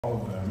All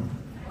of them.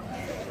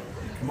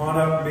 Come on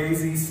up,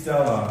 Maisy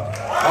Stella.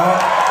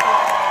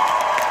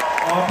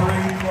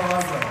 Aubrey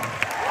Plaza.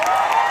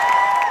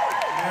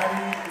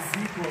 Maddie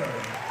Ziegler.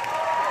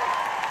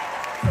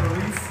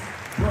 Kerrice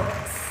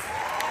Brooks.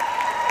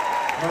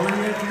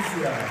 Maria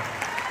Ducia.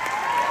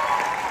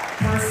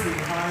 Percy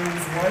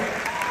Haynes White.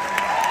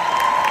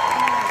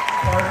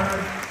 Carter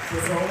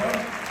Brazola.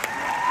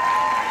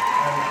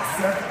 And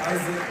Seth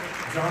Isaac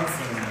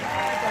Johnson.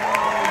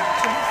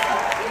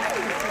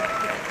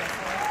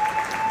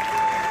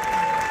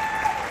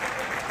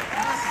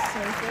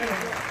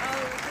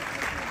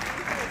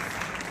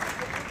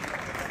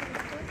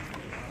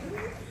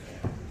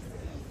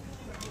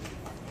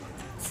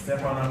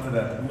 Step on up to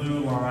that blue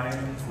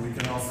line so we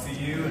can all see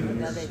you and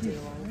your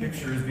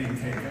picture is being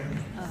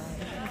taken.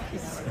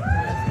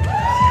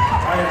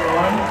 Hi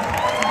everyone.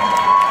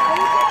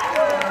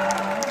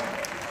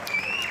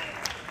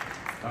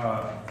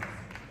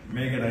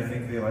 Megan, I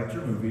think they liked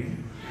your movie.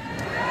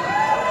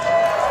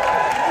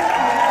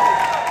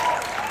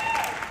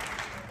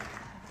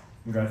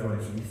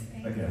 Congratulations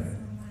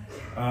again.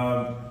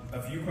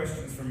 A few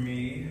questions from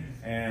me,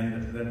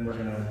 and then we're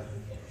going to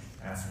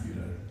ask you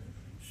to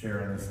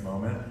share in this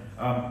moment.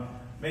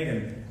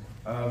 Megan,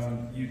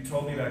 you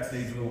told me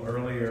backstage a little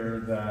earlier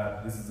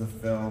that this is a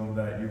film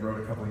that you wrote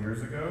a couple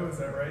years ago, is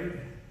that right?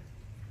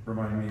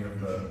 Remind me of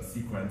the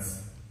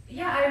sequence.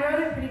 Yeah, I wrote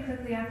it pretty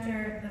quickly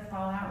after The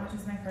Fallout, which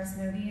was my first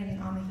movie,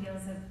 and on the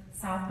heels of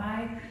South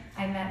by,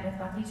 I met with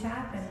Lucky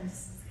Chap and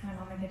just kind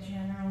of on like a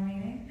general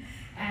meeting.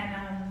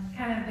 And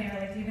kind of they were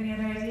like, do you have any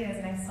other ideas?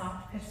 And I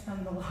soft pitched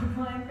them the log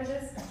line for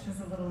this, which was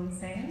a little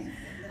insane.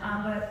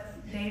 But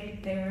they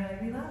were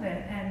like, we love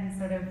it, and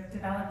sort of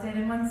developed it.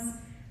 And once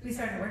we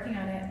started working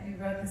on it, we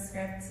wrote the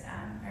script.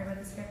 I wrote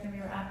the script and we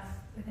were up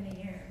within a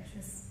year, which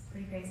was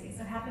pretty crazy.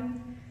 So it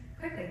happened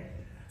quickly.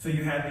 So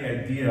you had the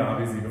idea,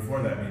 obviously,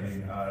 before that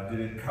meeting. Did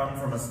it come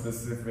from a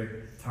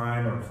specific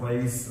time or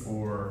place,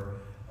 or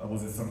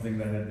was it something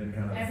that had been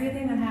kind of...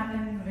 Everything that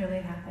happened really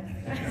happened.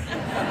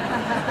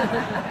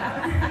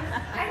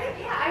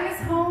 I was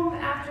home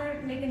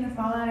after making The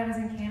Fallout. I was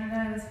in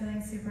Canada. I was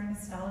feeling super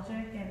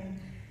nostalgic and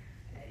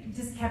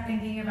just kept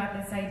thinking about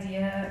this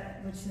idea,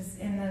 which is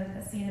in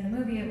a scene in the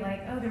movie of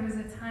like, oh, there was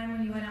a time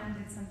when you went out and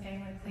did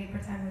something, like played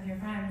pretend with your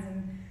friends,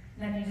 and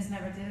then you just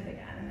never did it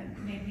again, and it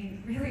made me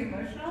really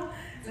emotional.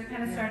 So it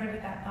kind of started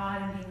with that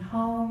thought and being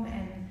home,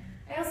 and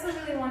I also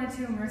really wanted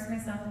to immerse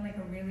myself in like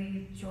a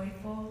really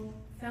joyful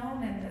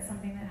film, and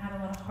something that had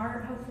a lot of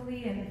heart,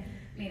 hopefully, and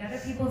made other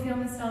people feel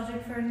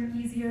nostalgic for an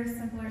easier,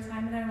 simpler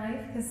time in their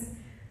life, because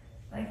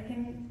life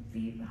can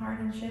be hard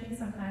and shitty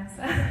sometimes.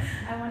 So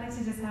I wanted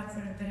to just have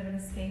sort of a bit of an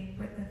escape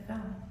with the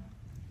film.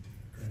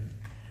 Great.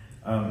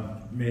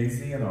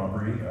 Maisy and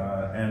Aubrey,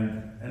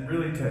 and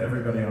really to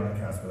everybody on the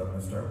cast, but I'm going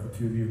to start with the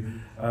two of you.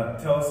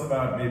 Tell us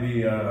about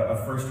maybe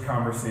a first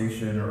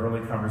conversation or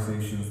early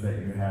conversations that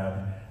you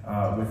had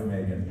with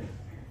Megan.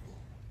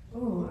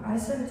 Ooh, I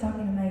started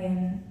talking to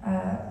Megan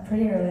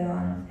pretty early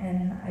on,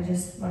 and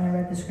when I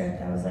read the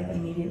script, I was like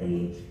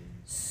immediately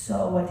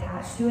so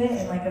attached to it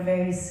in like a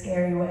very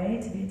scary way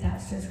to be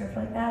attached to a script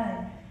like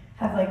that.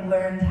 I have like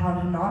learned how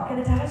to not get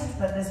attached,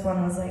 but this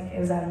one was like, it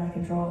was out of my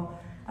control.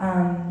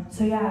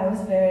 So yeah,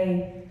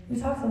 we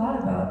talked a lot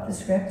about the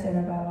script and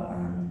about,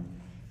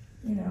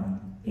 you know,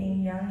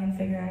 being young and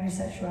figuring out your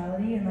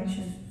sexuality, and like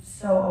she's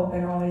so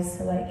open always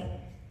to like,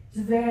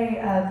 she's very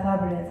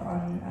collaborative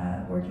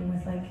on working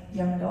with like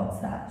young adults,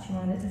 that she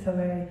wanted it to feel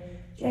very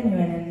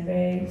genuine and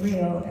very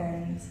real,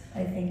 and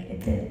I think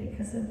it did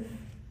because of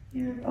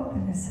your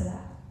openness to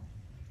that.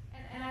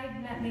 And I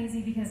met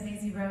Maisy because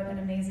Maisy wrote an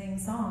amazing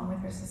song with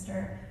her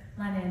sister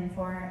Lennon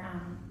for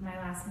my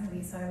last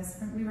movie, so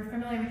we were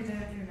familiar, we could do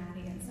it through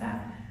Maddie and stuff,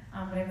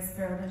 but I was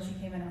thrilled when she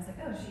came in. I was like,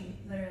 oh,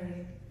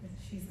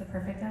 she's the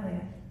perfect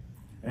Elliot.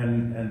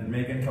 And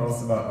Megan, tell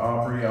us about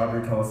Aubrey.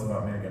 Aubrey, tell us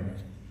about Megan.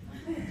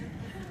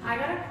 I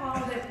got a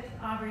call that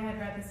Aubrey had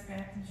read the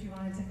script and she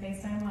wanted to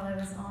FaceTime while I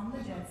was on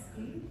the jet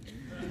ski.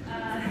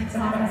 So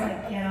I was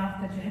like, get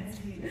off the jet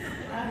ski.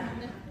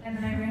 And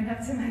then I ran up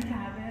to my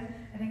cabin.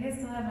 I think I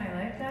still had my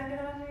life jacket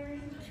on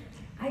maybe.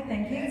 I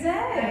think you did.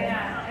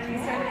 Yeah, and we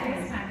started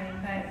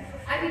FaceTiming. But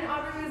I mean,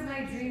 Aubrey was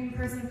my dream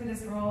person for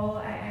this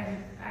role.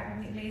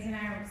 Maisy and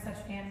I are such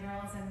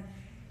fangirls, and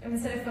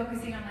instead of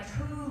focusing on like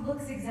who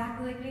looks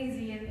exactly like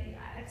Maisy, and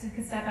I took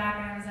a step back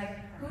and I was like,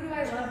 who do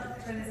I love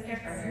for this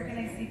character? Who can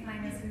I see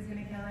playing this? Who's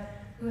gonna kill it?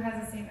 Who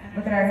has the same energy?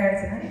 Look at our hair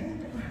tonight.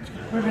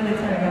 We're really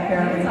turning up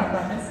here. We're talk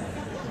about this.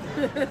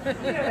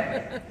 You know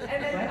it. And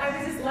then I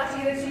was just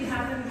lucky that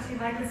she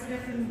liked the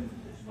script and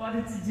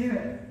wanted to do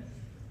it.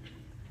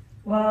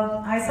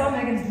 Well, I saw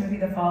Megan's movie,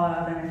 The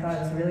Fallout, and I thought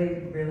it was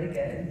really, really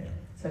good.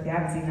 So if you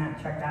haven't seen that,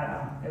 check that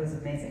out. It was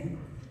amazing.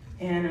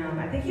 And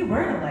I think you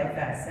were in a life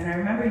vest, and I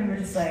remember you were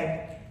just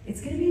like,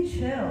 it's gonna be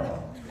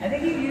chill. I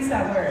think you used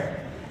that word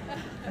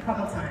a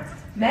couple times.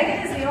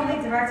 Megan is the only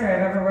director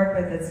I've ever worked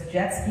with that's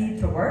jet skied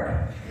to work.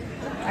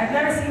 I've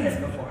never seen this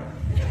before.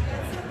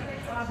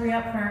 Aubrey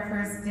up for our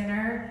first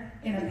dinner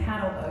in a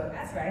paddle boat.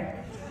 That's right.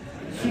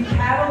 She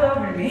paddled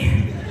over to me,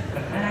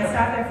 and I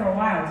sat there for a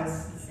while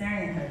just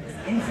staring at her, just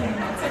insane.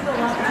 It took a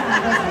long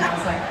time to listen. I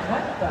was like,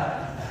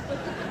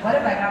 what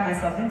have I got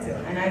myself into?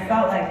 And I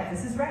felt like,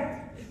 this is right.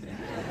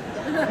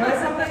 There was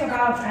something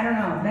about, I don't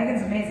know,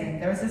 Megan's amazing.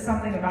 There was just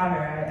something about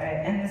her,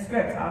 and the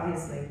script,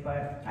 obviously,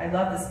 but I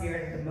love the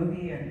spirit of the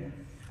movie, and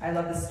I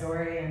love the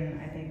story, and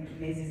I think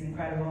Maisy's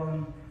incredible,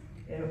 and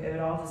it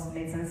all just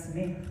made sense to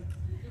me.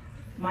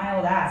 My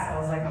old ass, I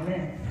was like, I'm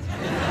in.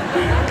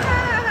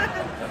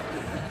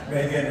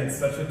 Megan, it's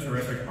such a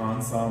terrific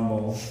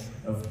ensemble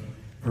of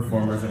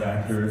performers and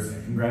actors.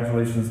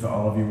 Congratulations to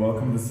all of you.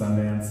 Welcome to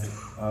Sundance.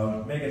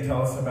 Megan,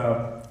 tell us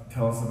about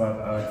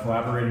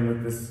collaborating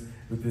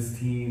with this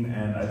team,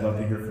 and I'd love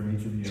to hear from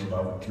each of you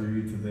about what drew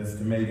you to this,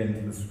 to Megan,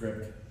 to the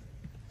script.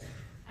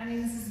 I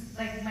mean, this is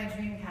like my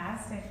dream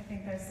cast. I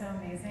think they're so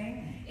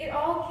amazing. It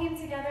all came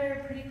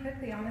together pretty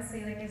quickly,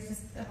 honestly. Like, it's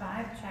just a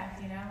vibe check,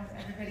 you know, with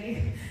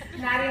everybody.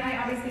 Maddie and I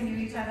obviously knew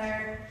each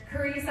other.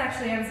 Kerrice,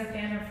 actually, I was a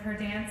fan of her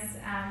dance,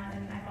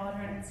 and I followed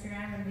her on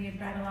Instagram, and we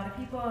had read a lot of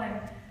people, and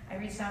I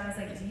reached out and was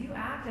like, do you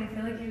act? I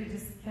feel like you would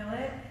just kill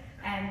it.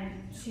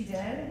 And she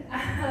did.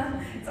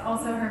 It's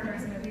also her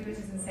first movie, which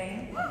is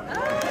insane.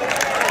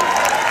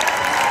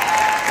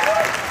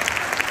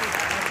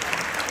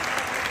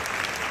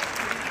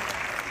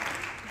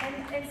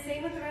 And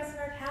same with the rest of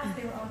our cast.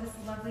 They were all just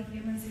lovely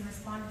humans who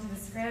responded to the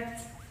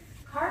script.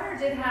 Carter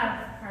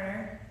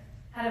had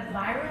a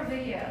viral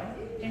video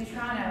in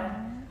Toronto.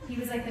 He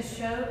was like the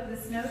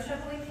snow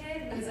shoveling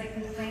kid who was like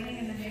complaining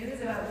in the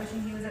news about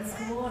wishing he was at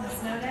school on a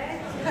snow day.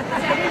 Which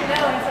I didn't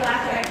know until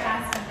after I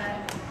cast him,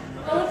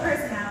 but full of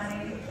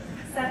personality.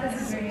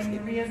 Seth is a dream,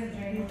 Maria's a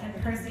dream, and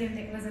Percy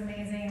was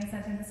amazing and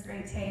sent in this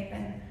great tape.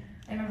 And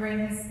I remember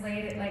in his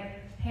slate, it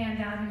like hand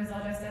down, he was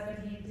all dressed up, but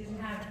he didn't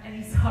have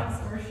any socks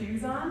or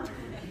shoes on.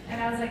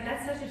 And I was like,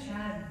 that's such a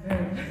Chad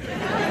move.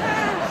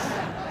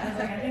 I was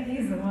like, I think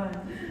he's the one.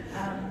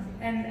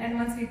 And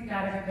once we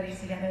got everybody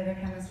together, their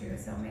chemistry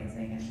was so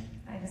amazing, and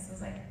I just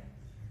was like,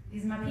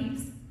 these are my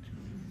peeps.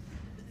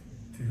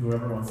 To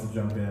whoever wants to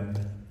jump in,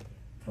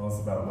 tell us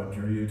about what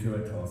drew you to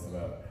it, tell us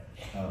about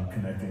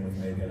connecting with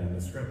Megan and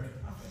the script.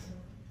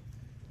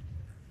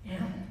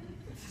 Yeah.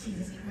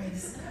 Jesus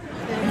Christ.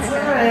 It's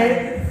alright.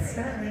 It's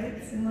alright.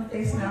 It's in my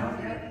face now.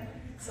 Yep.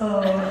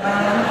 So,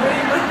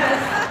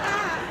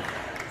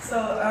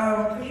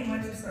 pretty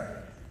much it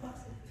started.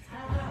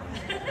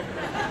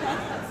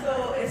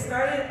 So it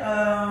started,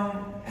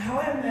 how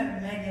I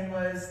met Megan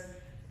was,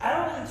 I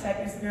don't really check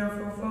Instagram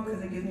for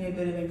because it gives me a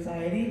bit of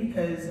anxiety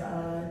because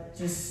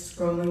just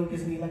scrolling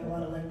gives me like a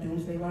lot of like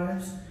doomsday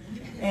vibes.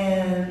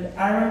 And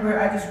I remember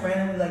I just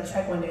randomly like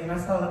checked one day and I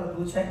saw like a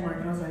blue check mark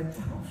and I was like,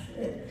 oh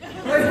shit,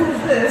 like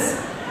who's this?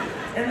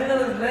 And then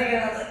it was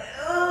Megan, I was like,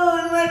 oh,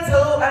 and I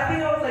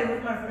think I was like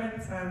with my friend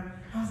at the time.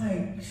 I was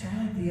like, should I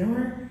like DM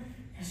her?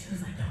 And she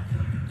was like,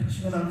 don't.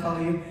 She went on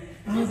follow you.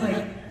 And I was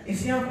like, if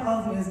she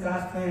unfollows me, it's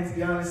God's plan, to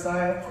be honest. So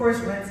I of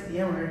course went to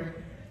DM her.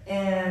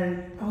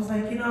 And I was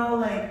like, you know,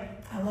 like,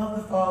 I love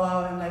the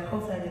fallout and like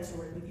hopefully I get to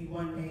work with you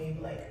one day,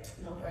 but like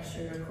no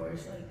pressure, of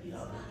course, like, you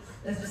know,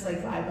 let's just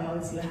like vibe out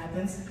and see what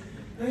happens.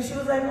 And then she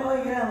was like,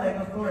 oh yeah, like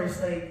of course,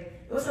 like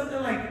it was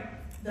something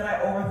like that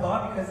I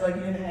overthought because like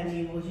you didn't have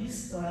any emojis,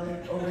 so I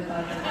like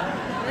overthought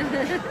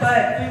that.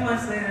 But 3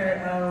 months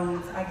later,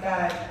 I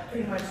got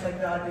pretty much like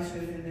the audition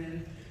and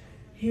then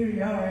here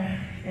we are.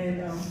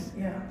 And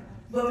yeah.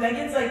 But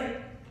Megan's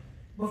like,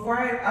 before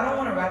I don't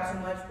want to rap too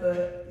much,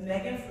 but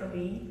Megan for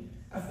me,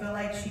 I feel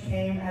like she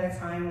came at a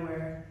time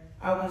where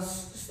I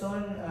was still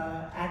in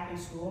acting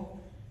school,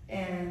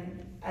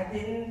 and I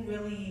didn't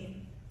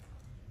really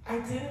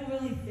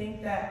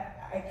think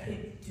that I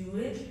could do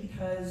it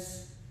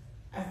because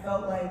I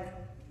felt like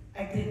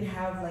I didn't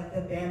have like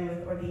the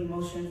bandwidth or the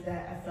emotions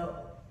that I felt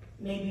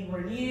maybe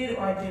were needed,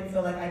 or I didn't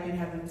feel like I didn't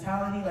have the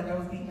mentality, like I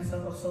was beating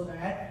myself up so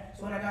bad.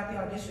 So when I got the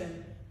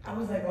audition, I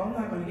was like, well, I'm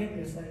not gonna get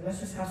this, like let's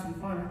just have some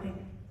fun. I think,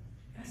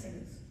 can I say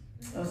this?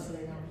 Oh, so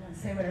they don't.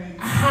 Say whatever you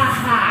want.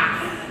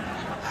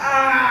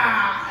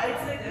 I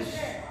took a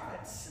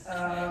shot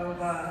of,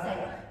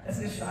 let's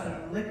get a shot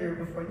of liquor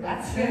before you.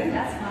 That's good,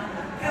 that's fine.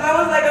 Because I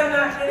was like, I'm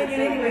not getting it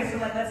anyway, so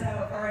like, let's have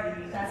a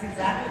party. That's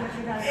exactly what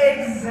you guys do.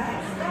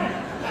 Exactly.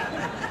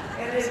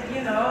 And then,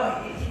 you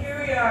know, here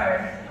we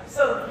are.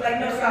 So, like,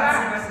 no shots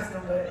in my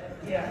system, but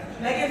yeah.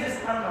 Megan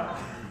just, I don't know.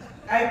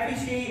 I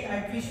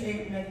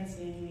appreciate Megan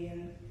seeing me,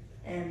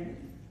 and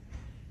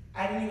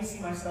I didn't even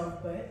see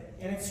myself,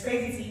 and it's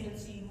crazy to even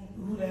see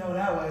who the hell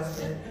that was,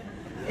 but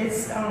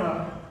it's, I don't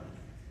know.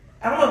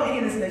 I don't know if any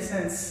of this makes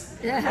sense.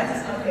 Yeah. I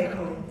just, okay,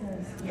 cool.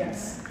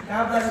 Yes.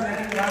 God bless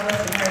Megan, God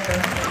bless America.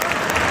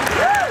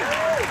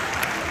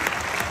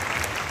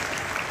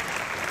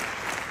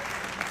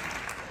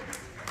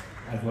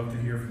 I'd love to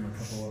hear from a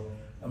couple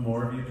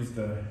more of you, just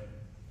to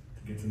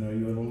get to know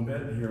you a little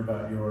bit, hear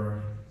about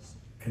your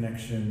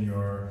connection,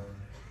 your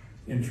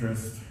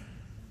interest.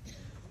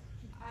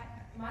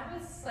 Mine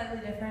was slightly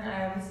different.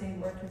 I obviously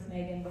worked with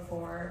Megan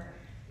before.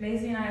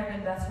 Maisy and I have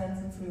been best friends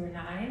since we were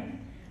 9.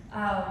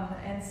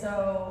 And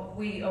so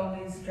we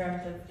always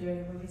dreamt of doing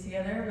a movie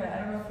together, but I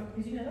don't know if,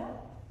 did you know that?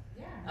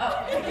 Yeah.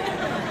 Oh,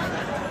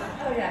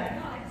 oh yeah.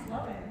 No, I just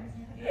love it.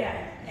 Yeah,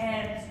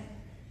 and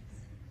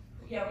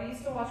yeah, we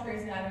used to watch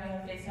Grey's Anatomy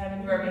on FaceTime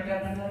and wear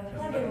makeup and be like,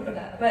 "Come on, babe, look at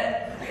that." But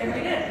and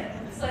we did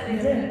slightly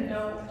different,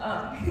 no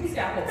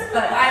scalpels.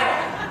 But I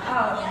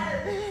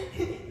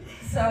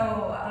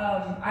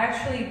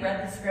actually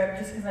read the script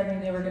just because I knew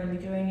they were going to be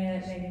doing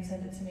it. Megan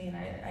sent it to me and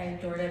I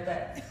adored it,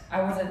 but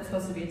I wasn't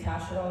supposed to be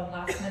attached at all. And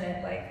last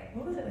minute, like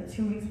what was it, like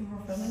 2 weeks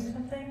before filming or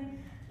something?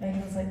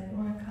 Megan was like, "You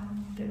want to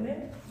come do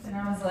it?" And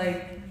I was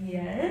like,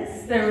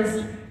 "Yes." There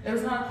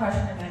was not a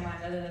question in my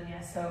mind other than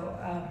yes. So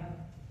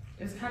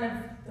it was kind of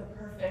the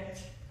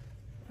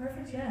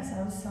perfect yes.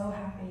 I was so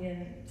happy,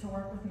 and to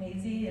work with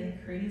Maisy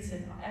and Kerrice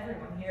and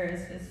everyone here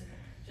is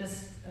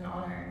just an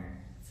honor.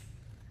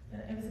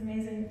 It was an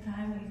amazing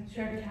time. We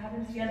shared a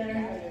cabin together.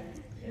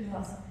 It was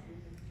awesome.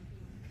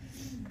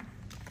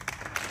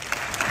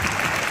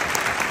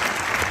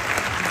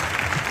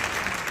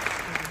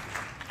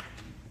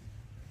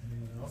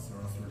 Anyone else,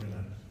 or else we're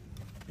gonna,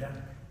 yeah.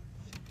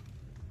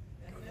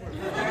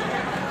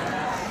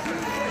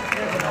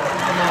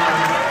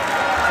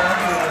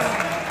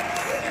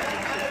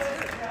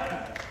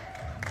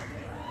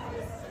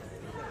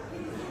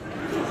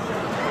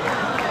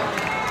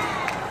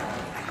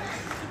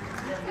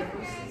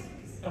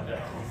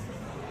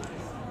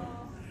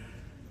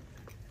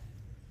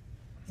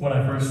 When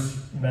I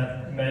first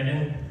met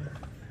Megan,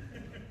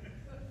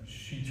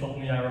 she told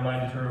me I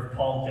reminded her of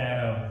Paul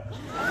Dano.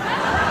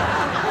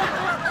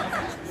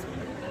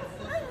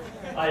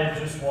 I had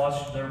just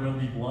watched There Will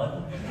Be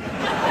Blood.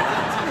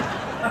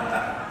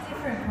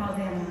 Different Paul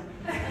Dano.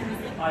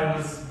 I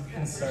was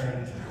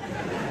concerned.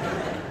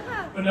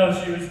 But no,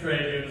 she was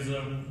great. It was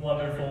a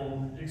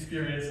wonderful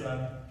experience, and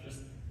I'm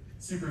just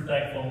super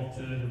thankful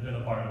to have been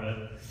a part of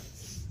it.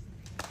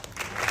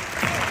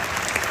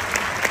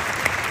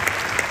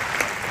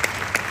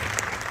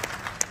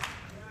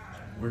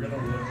 We're gonna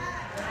look.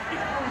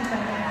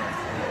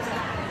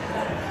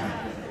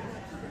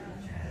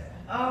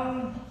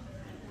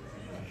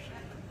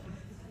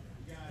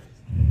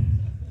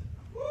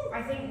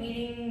 I think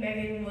meeting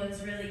Megan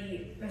was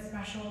really a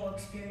special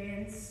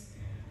experience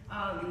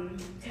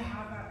to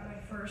have at my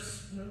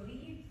first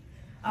movie,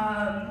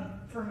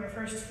 for my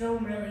first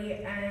film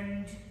really,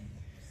 and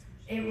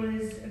it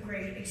was a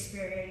great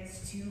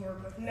experience to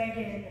work with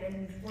Megan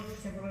and work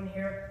with everyone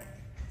here.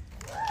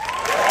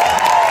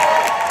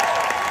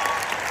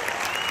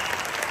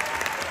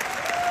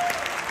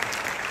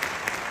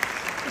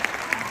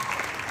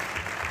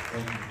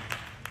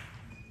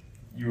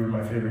 You were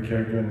my favorite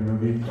character in the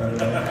movie, by the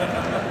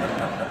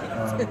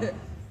way.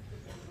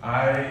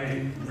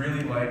 I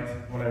really liked,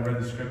 when I read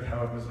the script,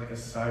 how it was like a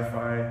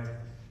sci-fi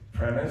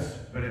premise,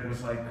 but it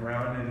was like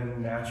grounded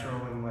and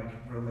natural and like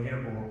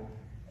relatable.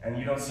 And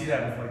you don't see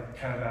that with like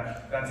kind of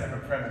that type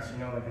of premise, you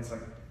know, like it's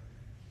like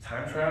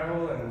time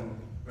travel,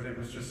 but it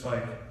was just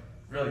like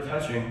really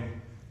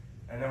touching.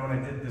 And then when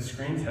I did the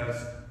screen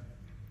test,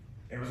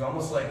 it was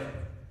almost like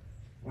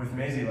with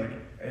Maisy, like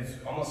it's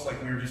almost like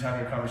we were just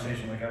having a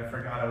conversation. Like I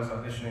forgot I was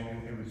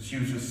auditioning, and she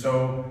was just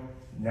so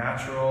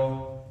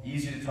natural,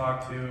 easy to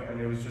talk to,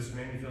 and it was just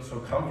made me feel so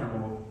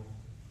comfortable.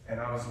 And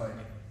I was like,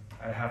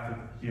 I have to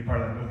be a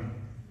part of that movie.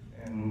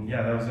 And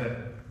yeah, that was it.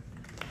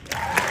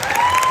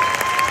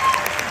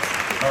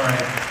 All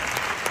right,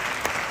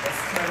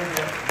 let's try to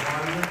get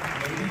one,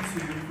 maybe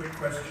two quick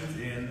questions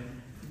in.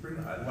 Bring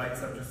the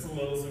lights up just a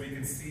little so we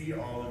can see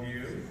all of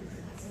you.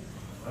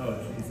 Oh,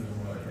 Jesus,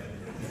 okay.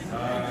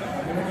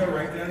 I'm gonna go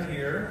right down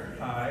here.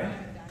 Hi.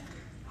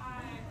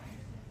 Hi.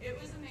 It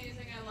was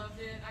amazing. I loved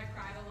it. I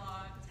cried a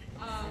lot.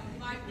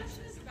 My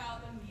question is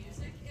about the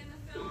music in the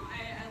film.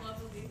 I love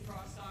the lead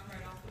frog song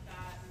right off the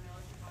bat, and I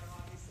like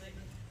Chicago, obviously.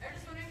 I'm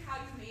just wondering how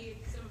you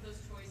made some of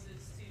those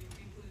choices to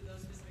include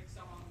those specific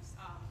songs.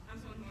 I'm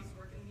someone who wants to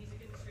work in the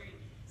music industry.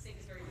 Sync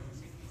is very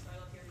interesting to me, so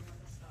I love hearing about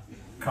this stuff.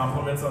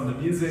 Compliments on the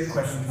music,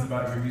 questions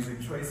about your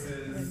music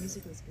choices. The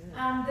music was good.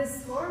 The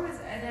score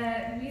was,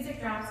 the music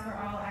drops were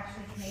all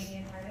actually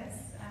Canadian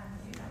artists. That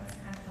was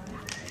kind of fun.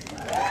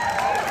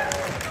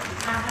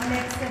 A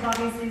mix of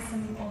obviously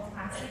some old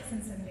classics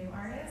and some new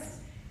artists.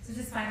 So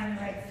just finding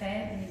the right fit,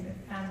 and we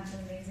found an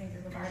amazing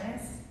group of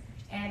artists.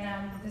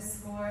 And the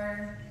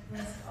score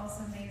was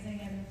also amazing,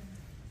 and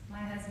my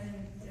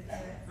husband did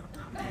it.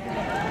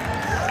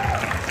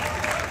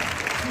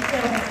 He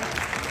killed it.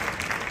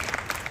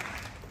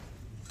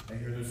 I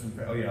hear there's some,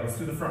 oh yeah, let's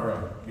do the front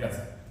row. Yes.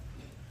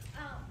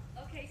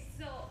 Okay,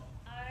 so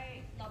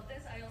I love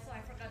this. I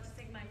forgot to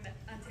take my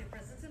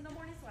antidepressants in the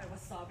morning, so I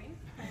was sobbing.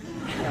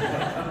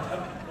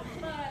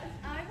 But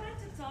I wanted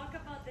to talk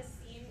about the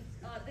scene,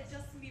 the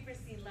Justin Bieber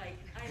scene. Like,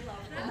 I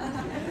love that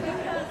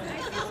because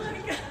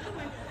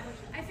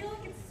I feel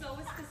like it's so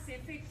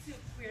specific to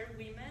queer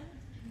women.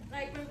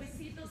 Like when we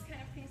see those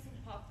kind of things in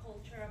pop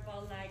culture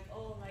about like,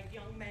 oh, like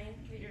young men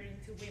catering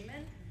to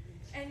women.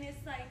 And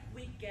it's like,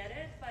 we get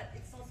it, but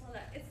it's also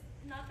like, it's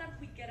not that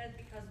we get it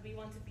because we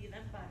want to be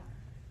them, but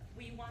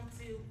we want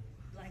to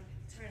like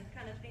turn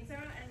kind of things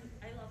around, and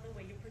I love the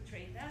way you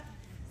portrayed that.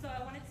 So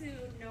I wanted to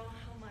know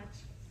how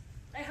much,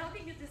 like how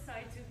did you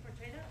decide to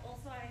portray that?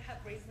 Also, I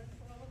have bracelets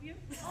for all of you.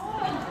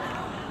 Oh!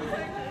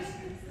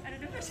 I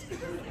don't know if I should.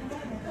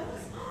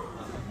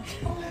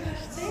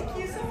 Thank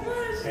you so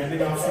much.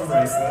 Handing off some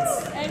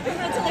bracelets. And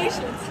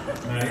congratulations.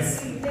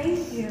 Nice.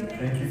 Thank you.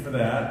 Thank you for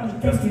that.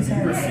 Thank Justin you,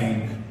 Bieber sir.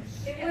 scene.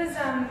 It was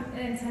an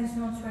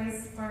intentional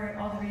choice for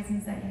all the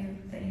reasons that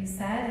you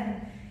said,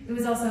 and it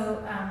was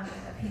also a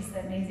piece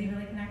that Maisy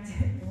really connected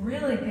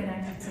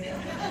to.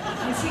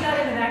 When she got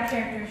into that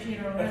character, she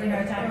had a really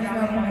hard time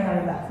dropping out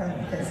of it. that from me,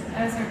 Percy.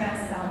 That was her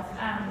best self.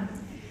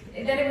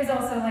 Then it was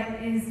also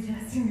like, is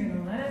Justin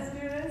gonna let us do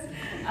this?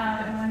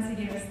 And once he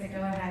gave us the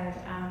go-ahead,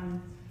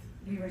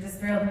 we were just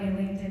thrilled. We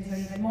leaned into it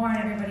even more, and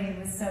everybody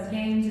was so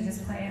game to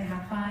just play and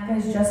have fun.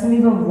 Guys, Justin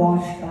Bieber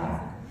watched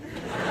that.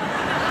 I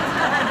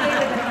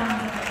gave it the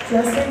thumbs up.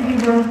 Justin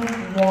Bieber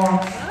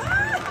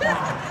watched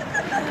that.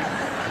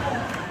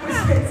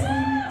 Which makes me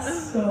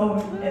so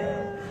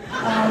ill.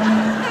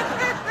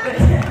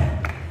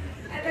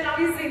 And then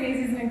obviously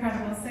Maisy's an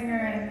incredible singer,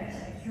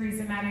 and Kerrice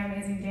and Maddie are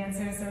amazing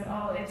dancers, so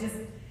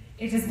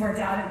it just worked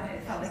out, and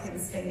it felt like it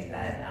was fate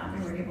that we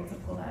were able to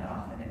pull that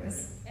off, and it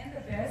was. And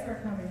the bears were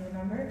coming,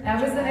 remember?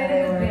 That was the night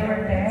of the They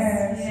were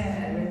bears.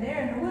 Yeah. They were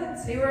there in the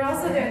woods. They were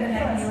also there the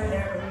night you were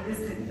there, but we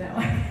just didn't know.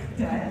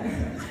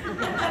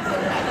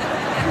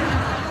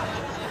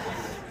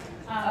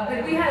 But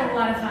we had a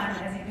lot of fun,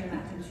 as you can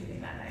imagine,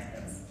 shooting that night.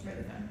 It was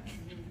really fun.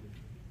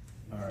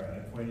 All right, I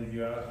pointed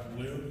you out.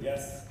 Lou,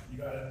 yes, you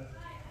got it.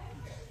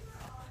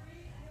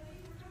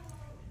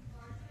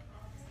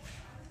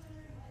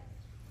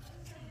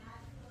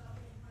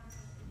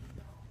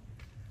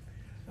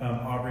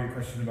 Aubrey, a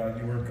question about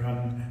you work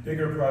on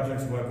bigger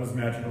projects. What was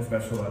magical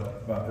special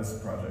about this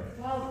project?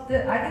 Well,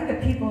 I think the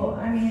people,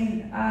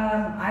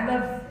 I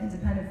love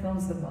independent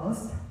films the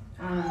most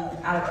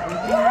out of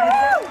anything that I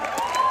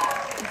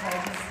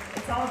do.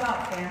 It's all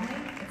about family.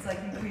 It's like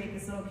you create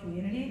this little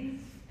community,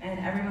 and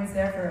everyone's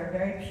there for a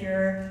very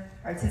pure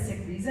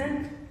artistic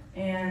reason,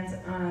 and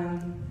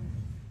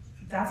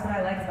that's what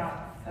I like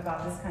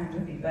about this kind of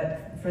movie.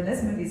 But for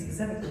this movie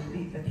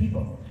specifically, the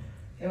people.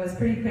 It was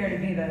pretty clear to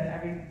me that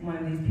every one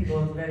of these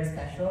people was very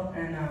special,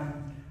 and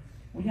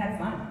we had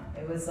fun.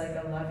 It was like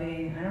a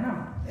loving, I don't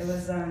know. It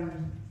was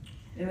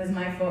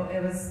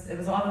it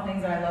was all the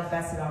things that I love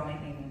best about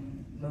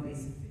making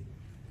movies.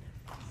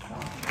 So,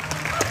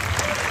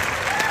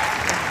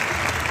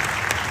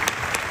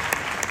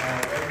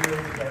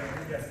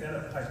 Yes, stand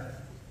up. Hi.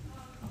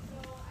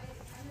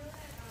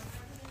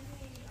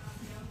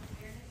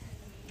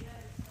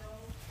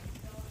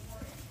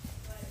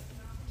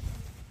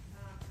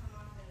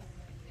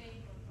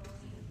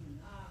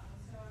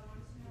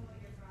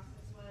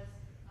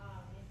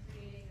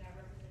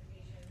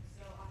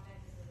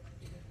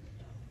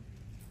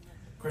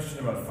 Question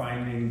about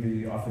finding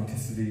the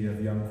authenticity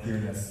of young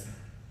queerness.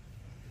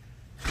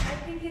 I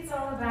think it's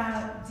all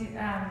about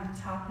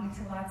talking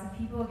to lots of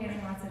people,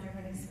 getting lots of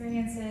different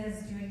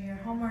experiences, doing your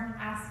homework,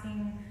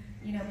 asking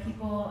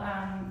people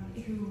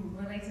who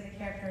relate to the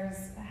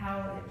characters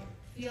how it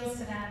feels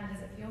to them.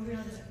 Does it feel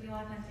real? Does it feel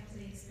authentic to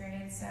the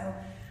experience? So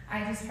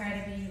I just try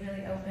to be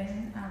really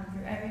open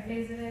through every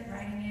phase of it,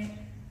 writing it,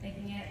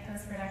 making it,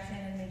 post-production,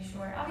 and make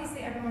sure.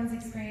 Obviously, everyone's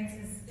experience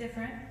is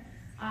different.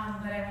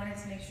 But I wanted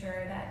to make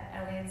sure that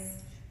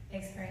Elliot's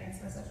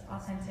experience was as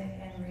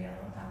authentic and real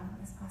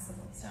as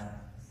possible. So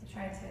I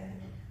tried to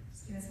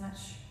just do as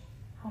much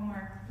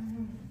homework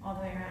all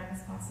the way around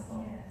as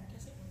possible.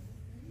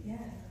 Yeah.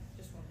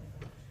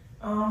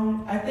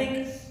 I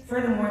think,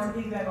 furthermore, to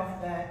piggyback off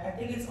of that, I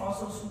think it's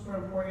also super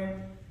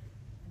important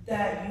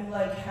that you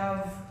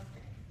have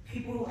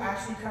people who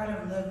actually kind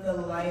of live the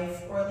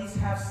life, or at least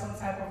have some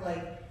type of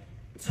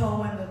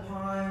toe in the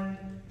pond,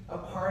 a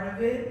part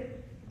of it.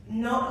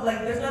 No,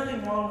 there's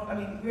nothing wrong. I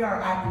mean, we are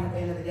acting at the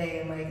end of the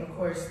day, and of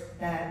course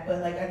that.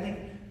 But I think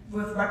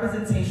with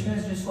representation,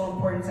 it's just so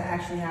important to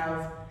actually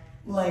have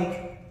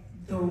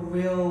the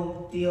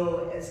real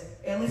deal,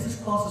 at least as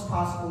close as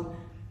possible,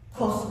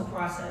 close to the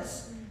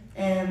process.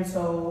 And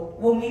so,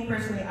 well, me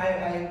personally,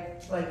 I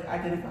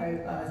identify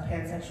as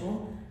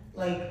pansexual,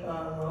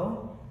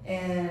 low,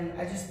 and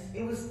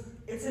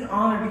it's an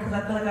honor because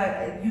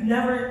I feel you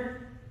never.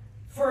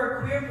 For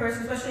a queer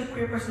person, especially a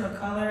queer person of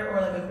color, or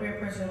a queer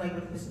person with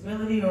a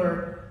disability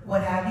or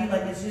what have you,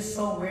 it's just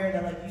so rare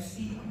that you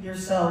see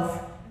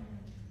yourself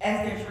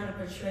as they're trying to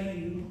portray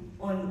you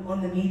on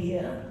the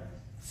media.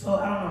 So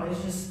I don't know,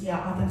 it's just,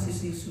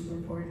 authenticity is super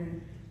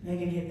important.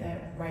 Megan hit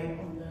that right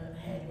on the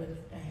head with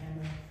a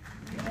hammer.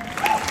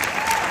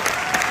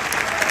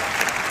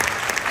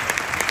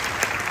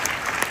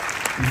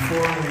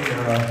 Before we,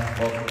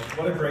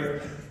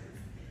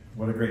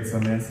 what a great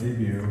Sundance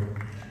debut.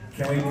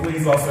 Can we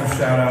please also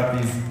shout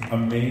out these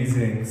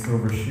amazing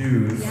silver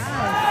shoes?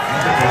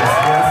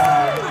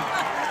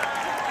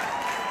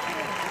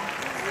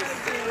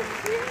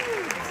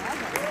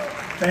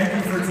 Thank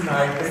you for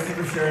tonight. Thank you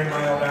for sharing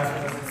my old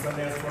aspects of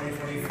Sundance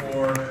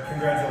 2024.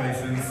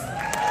 Congratulations.